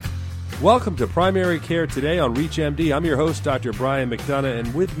Welcome to Primary Care Today on ReachMD. I'm your host, Dr. Brian McDonough,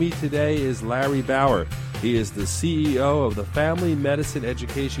 and with me today is Larry Bauer. He is the CEO of the Family Medicine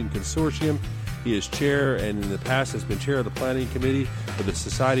Education Consortium. He is chair and in the past has been chair of the planning committee for the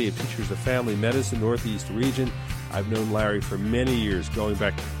Society of Teachers of Family Medicine Northeast Region. I've known Larry for many years, going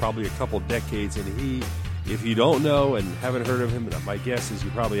back probably a couple decades, and he, if you don't know and haven't heard of him, my guess is you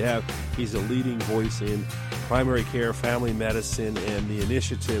probably have, he's a leading voice in primary care, family medicine, and the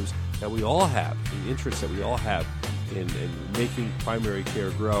initiatives that we all have, the interests that we all have in making primary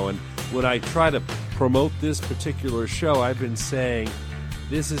care grow. And when I try to promote this particular show, I've been saying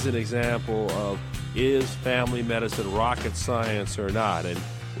this is an example of, is family medicine rocket science or not? And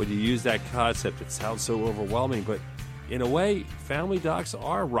when you use that concept, it sounds so overwhelming, but in a way, family docs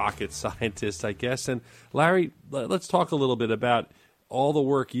are rocket scientists, I guess. And Larry, let's talk a little bit about all the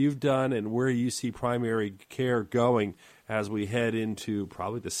work you've done and where you see primary care going as we head into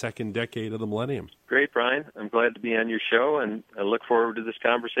probably the second decade of the millennium. Great, Brian. I'm glad to be on your show, and I look forward to this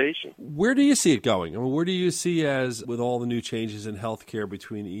conversation. Where do you see it going? I mean, where do you see, as with all the new changes in healthcare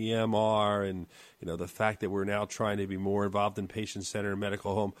between EMR and the fact that we're now trying to be more involved in patient-centered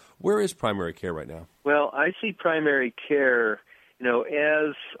medical home, where is primary care right now? Well, I see primary care,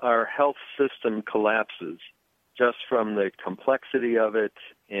 as our health system collapses, just from the complexity of it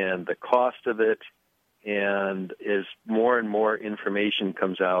and the cost of it, and as more and more information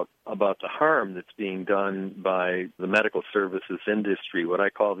comes out about the harm that's being done by the medical services industry, what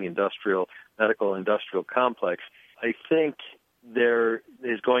I call the medical industrial complex, I think there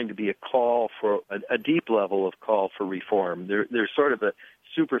is going to be a call for a deep level of call for reform. There's sort of a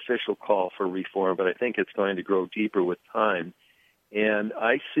superficial call for reform, but I think it's going to grow deeper with time. And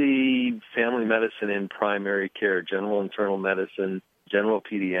I see family medicine in primary care, general internal medicine, general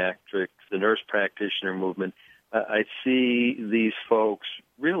pediatrics, the nurse practitioner movement. I see these folks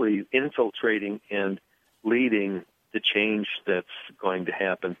really infiltrating and leading the change that's going to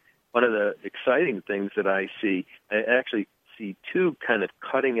happen. One of the exciting things that I actually see two kind of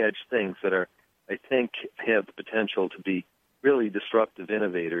cutting-edge things that I think, have the potential to be really disruptive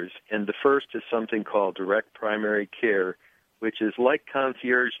innovators. And the first is something called direct primary care, which is like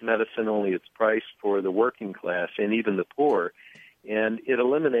concierge medicine, only it's priced for the working class and even the poor. And it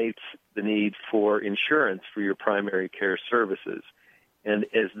eliminates the need for insurance for your primary care services. And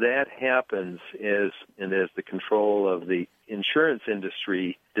as that happens, as the control of the insurance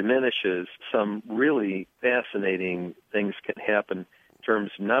industry diminishes, some really fascinating things can happen in terms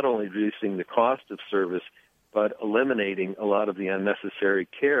of not only reducing the cost of service, but eliminating a lot of the unnecessary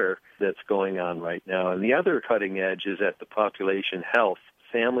care that's going on right now. And the other cutting edge is at the population health.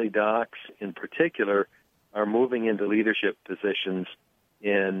 Family docs, in particular, are moving into leadership positions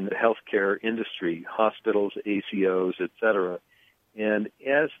in the healthcare industry, hospitals, ACOs, et cetera. And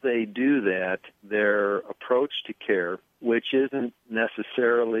as they do that, their approach to care, which isn't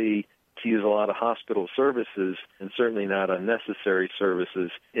necessarily to use a lot of hospital services and certainly not unnecessary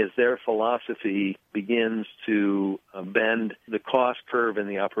services, as their philosophy begins to bend the cost curve in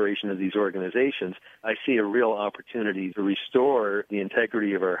the operation of these organizations, I see a real opportunity to restore the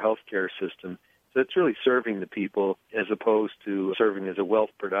integrity of our healthcare system. So it's really serving the people as opposed to serving as a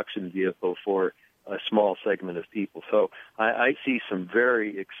wealth production vehicle for a small segment of people. So I see some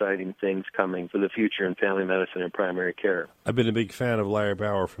very exciting things coming for the future in family medicine and primary care. I've been a big fan of Larry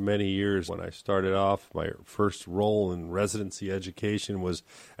Bauer for many years. When I started off, my first role in residency education was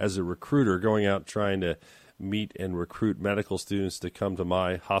as a recruiter, going out trying to meet and recruit medical students to come to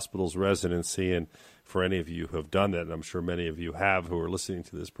my hospital's residency. And for any of you who have done that, and I'm sure many of you have who are listening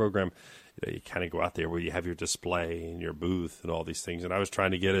to this program, you kind of go out there where you have your display and your booth and all these things. And I was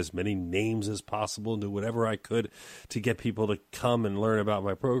trying to get as many names as possible and do whatever I could to get people to come and learn about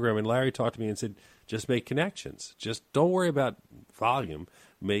my program. And Larry talked to me and said, just make connections. Just don't worry about volume.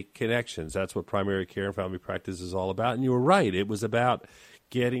 Make connections. That's what primary care and family practice is all about. And you were right. It was about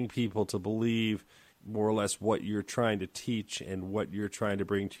getting people to believe more or less what you're trying to teach and what you're trying to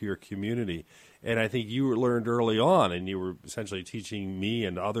bring to your community. And I think you learned early on, and you were essentially teaching me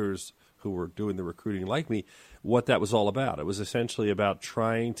and others who were doing the recruiting like me, what that was all about. It was essentially about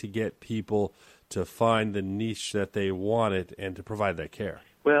trying to get people to find the niche that they wanted and to provide that care.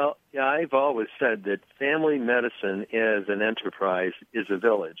 Well, yeah, I've always said that family medicine as an enterprise is a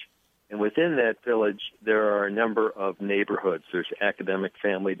village. And within that village, there are a number of neighborhoods. There's academic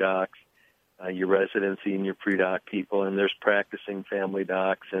family docs, your residency and your pre-doc people, and there's practicing family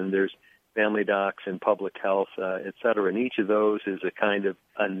docs, and there's family docs in public health, et cetera. And each of those is a kind of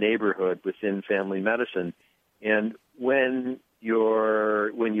a neighborhood within family medicine. And when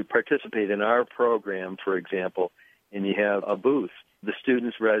you participate in our program, for example, and you have a booth, the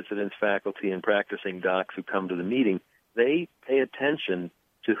students, residents, faculty, and practicing docs who come to the meeting, they pay attention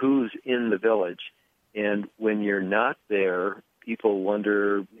to who's in the village. And when you're not there, people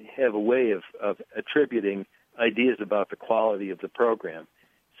have a way of attributing ideas about the quality of the program.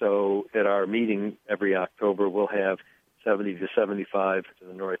 So at our meeting every October, we'll have 70 to 75 to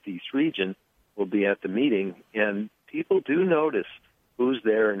the Northeast region will be at the meeting, and people do notice who's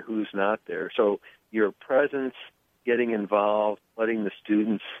there and who's not there. So your presence, getting involved, letting the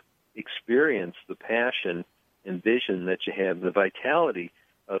students experience the passion and vision that you have, the vitality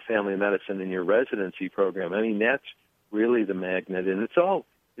of family medicine in your residency program. I mean, that's really the magnet, and it's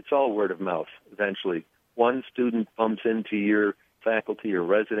all word of mouth eventually. One student bumps into your faculty or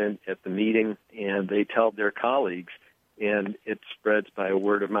resident at the meeting, and they tell their colleagues, and it spreads by a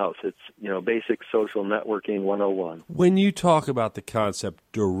word of mouth. It's, basic social networking 101. When you talk about the concept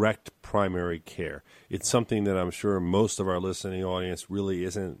direct primary care, it's something that I'm sure most of our listening audience really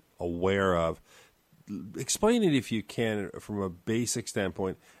isn't aware of. Explain it if you can from a basic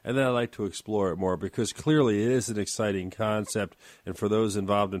standpoint, and then I'd like to explore it more because clearly it is an exciting concept, and for those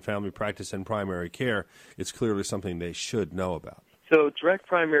involved in family practice and primary care, it's clearly something they should know about. So direct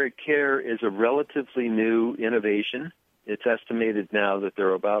primary care is a relatively new innovation. It's estimated now that there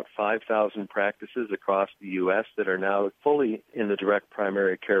are about 5,000 practices across the U.S. that are now fully in the direct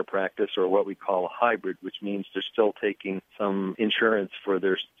primary care practice, or what we call a hybrid, which means they're still taking some insurance for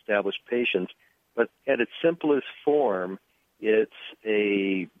their established patients. But at its simplest form, it's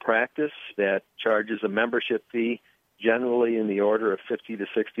a practice that charges a membership fee, generally in the order of $50 to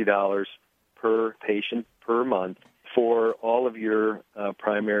 $60 per patient per month, for all of your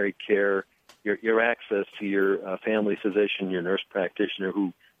primary care, your access to your family physician, your nurse practitioner,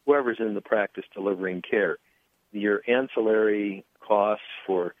 whoever's in the practice delivering care. Your ancillary costs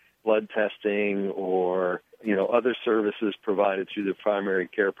for blood testing or other services provided through the primary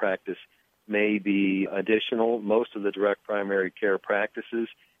care practice may be additional. Most of the direct primary care practices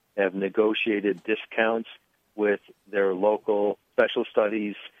have negotiated discounts with their local special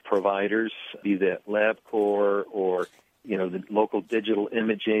studies providers, be that LabCorp or the local digital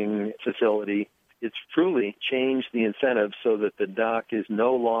imaging facility. It's truly changed the incentive so that the doc is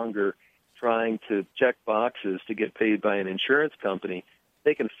no longer trying to check boxes to get paid by an insurance company.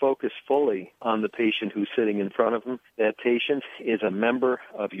 They can focus fully on the patient who's sitting in front of them. That patient is a member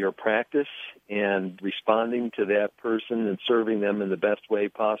of your practice, and responding to that person and serving them in the best way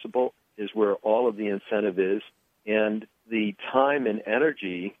possible is where all of the incentive is. And the time and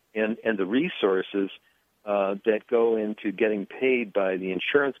energy and the resources that go into getting paid by the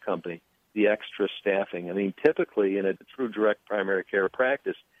insurance company, the extra staffing. I mean, typically in a true direct primary care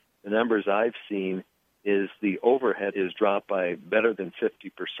practice, the numbers I've seen is the overhead is dropped by better than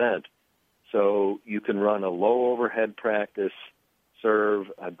 50%. So you can run a low overhead practice, serve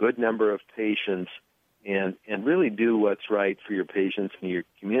a good number of patients, and really do what's right for your patients and your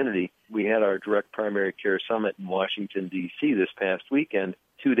community. We had our Direct Primary Care Summit in Washington, D.C. this past weekend,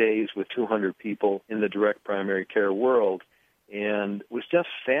 2 days with 200 people in the direct primary care world, and it was just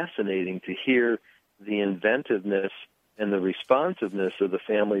fascinating to hear the inventiveness and the responsiveness of the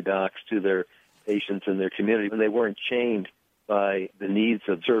family docs to their patients in their community when they weren't chained by the needs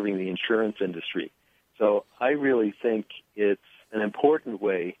of serving the insurance industry. So I really think it's an important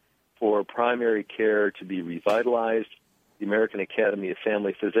way for primary care to be revitalized. The American Academy of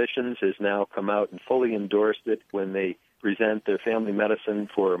Family Physicians has now come out and fully endorsed it when they present their Family Medicine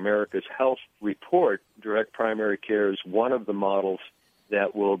for America's Health report. Direct primary care is one of the models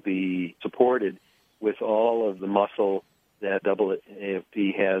that will be supported with all of the muscle that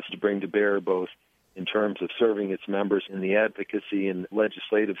AAFP has to bring to bear, both in terms of serving its members in the advocacy and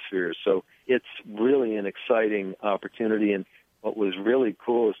legislative spheres. So it's really an exciting opportunity. And what was really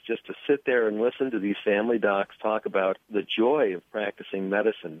cool is just to sit there and listen to these family docs talk about the joy of practicing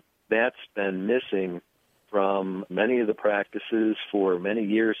medicine. That's been missing from many of the practices for many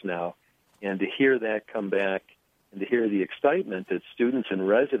years now. And to hear that come back and to hear the excitement that students and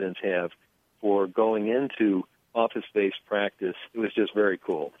residents have for going into office-based practice, it was just very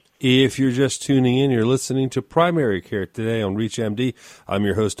cool. If you're just tuning in, you're listening to Primary Care today on ReachMD. I'm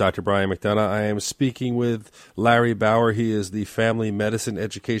your host, Dr. Brian McDonough. I am speaking with Larry Bauer. He is the Family Medicine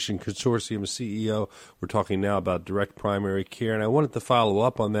Education Consortium CEO. We're talking now about direct primary care, and I wanted to follow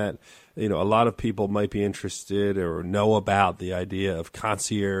up on that. A lot of people might be interested or know about the idea of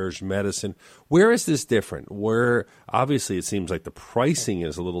concierge medicine. Where is this different? Where obviously it seems like the pricing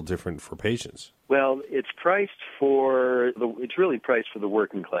is a little different for patients. Well, it's really priced for the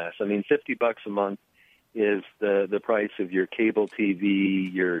working class. I mean, $50 a month is the price of your cable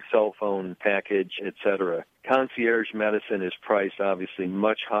TV, your cell phone package, etc. Concierge medicine is priced obviously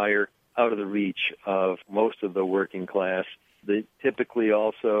much higher, out of the reach of most of the working class. Typically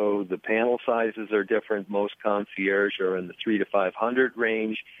also the panel sizes are different. Most concierge are in the 300 to 500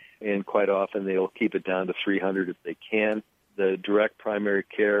 range, and quite often they'll keep it down to 300 if they can. The direct primary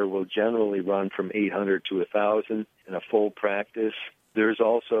care will generally run from 800 to 1,000 in a full practice. There's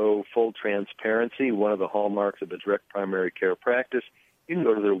also full transparency, one of the hallmarks of a direct primary care practice. You can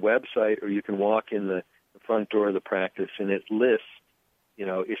go to their website or you can walk in the front door of the practice, and it lists,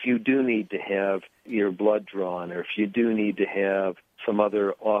 if you do need to have your blood drawn or if you do need to have some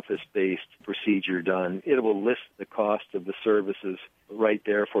other office-based procedure done, it will list the cost of the services right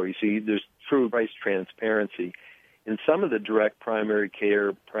there for you. So there's true price transparency. In some of the direct primary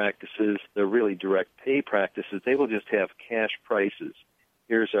care practices, they're really direct pay practices, they will just have cash prices.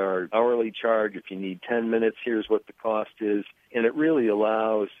 Here's our hourly charge. If you need 10 minutes, here's what the cost is. And it really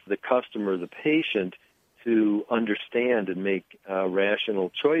allows the customer, the patient, to understand and make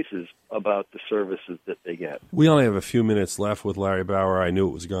rational choices about the services that they get. We only have a few minutes left with Larry Bauer. I knew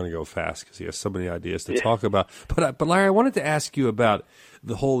it was going to go fast because he has so many ideas to talk about. But Larry, I wanted to ask you about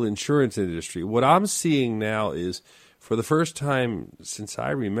the whole insurance industry. What I'm seeing now is, for the first time since I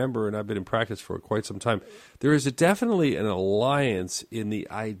remember, and I've been in practice for quite some time, there is definitely an alliance in the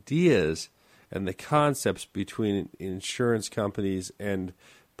ideas and the concepts between insurance companies and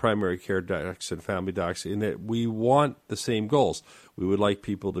primary care docs and family docs, in that we want the same goals. We would like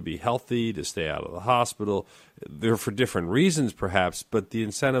people to be healthy, to stay out of the hospital. They're for different reasons, perhaps, but the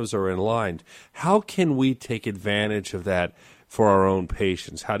incentives are in line. How can we take advantage of that for our own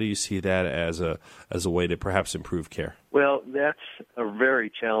patients? How do you see that as a way to perhaps improve care? Well, that's a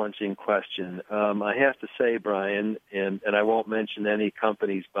very challenging question. I have to say, Brian, and I won't mention any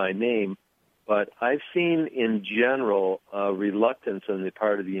companies by name, but I've seen in general reluctance on the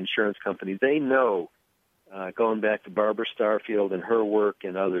part of the insurance company. They know, going back to Barbara Starfield and her work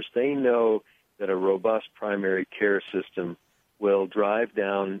and others, they know that a robust primary care system will drive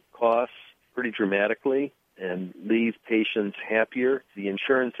down costs pretty dramatically and leave patients happier. The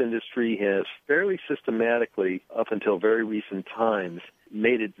insurance industry has fairly systematically, up until very recent times,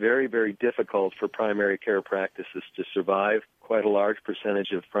 made it very, very difficult for primary care practices to survive. Quite a large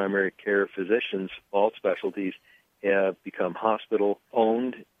percentage of primary care physicians, all specialties, have become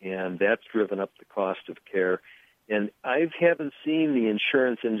hospital-owned, and that's driven up the cost of care. And I haven't seen the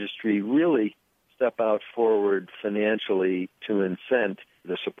insurance industry really step out forward financially to incent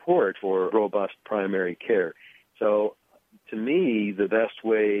the support for robust primary care. So to me, the best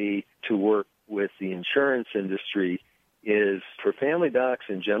way to work with the insurance industry is for family docs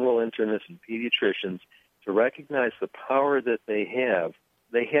and general internists and pediatricians to recognize the power that they have.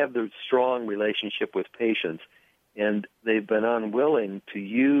 They have the strong relationship with patients, and they've been unwilling to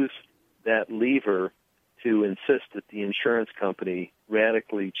use that lever to insist that the insurance company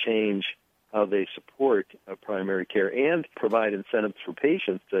radically change how they support primary care and provide incentives for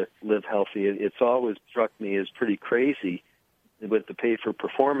patients to live healthy. It's always struck me as pretty crazy with the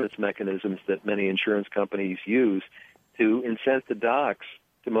pay-for-performance mechanisms that many insurance companies use to incent the docs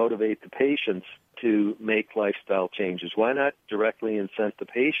to motivate the patients to make lifestyle changes. Why not directly incent the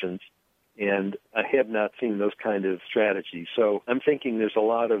patients? And I have not seen those kind of strategies. So I'm thinking there's a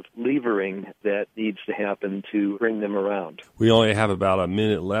lot of levering that needs to happen to bring them around. We only have about a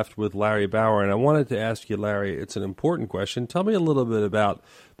minute left with Larry Bauer, and I wanted to ask you, Larry, it's an important question. Tell me a little bit about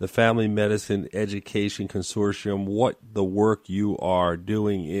the Family Medicine Education Consortium, what the work you are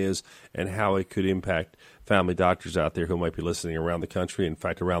doing is, and how it could impact family doctors out there who might be listening around the country, in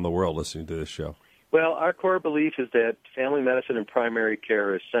fact, around the world, listening to this show. Well, our core belief is that family medicine and primary care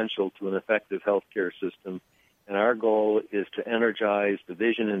are essential to an effective healthcare system, and our goal is to energize the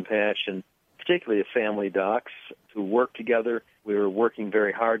vision and passion, particularly of family docs, to work together. We're working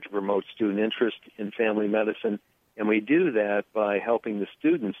very hard to promote student interest in family medicine, and we do that by helping the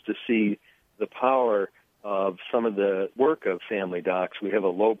students to see the power of some of the work of family docs. We have a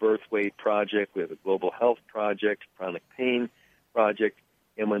low birth weight project, we have a global health project, chronic pain project.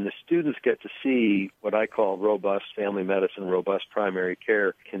 And when the students get to see what I call robust family medicine, robust primary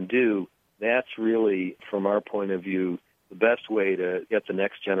care can do, that's really, from our point of view, the best way to get the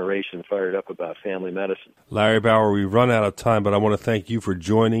next generation fired up about family medicine. Larry Bauer, we've run out of time, but I want to thank you for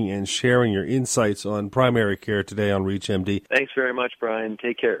joining and sharing your insights on primary care today on ReachMD. Thanks very much, Brian.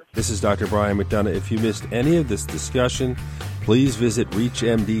 Take care. This is Dr. Brian McDonough. If you missed any of this discussion, please visit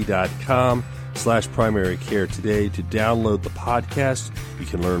ReachMD.com. primary care today to download the podcast. You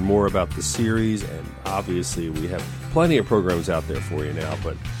can learn more about the series, and obviously we have plenty of programs out there for you now,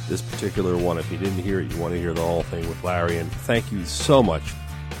 but this particular one, if you didn't hear it, you want to hear the whole thing with Larry. And thank you so much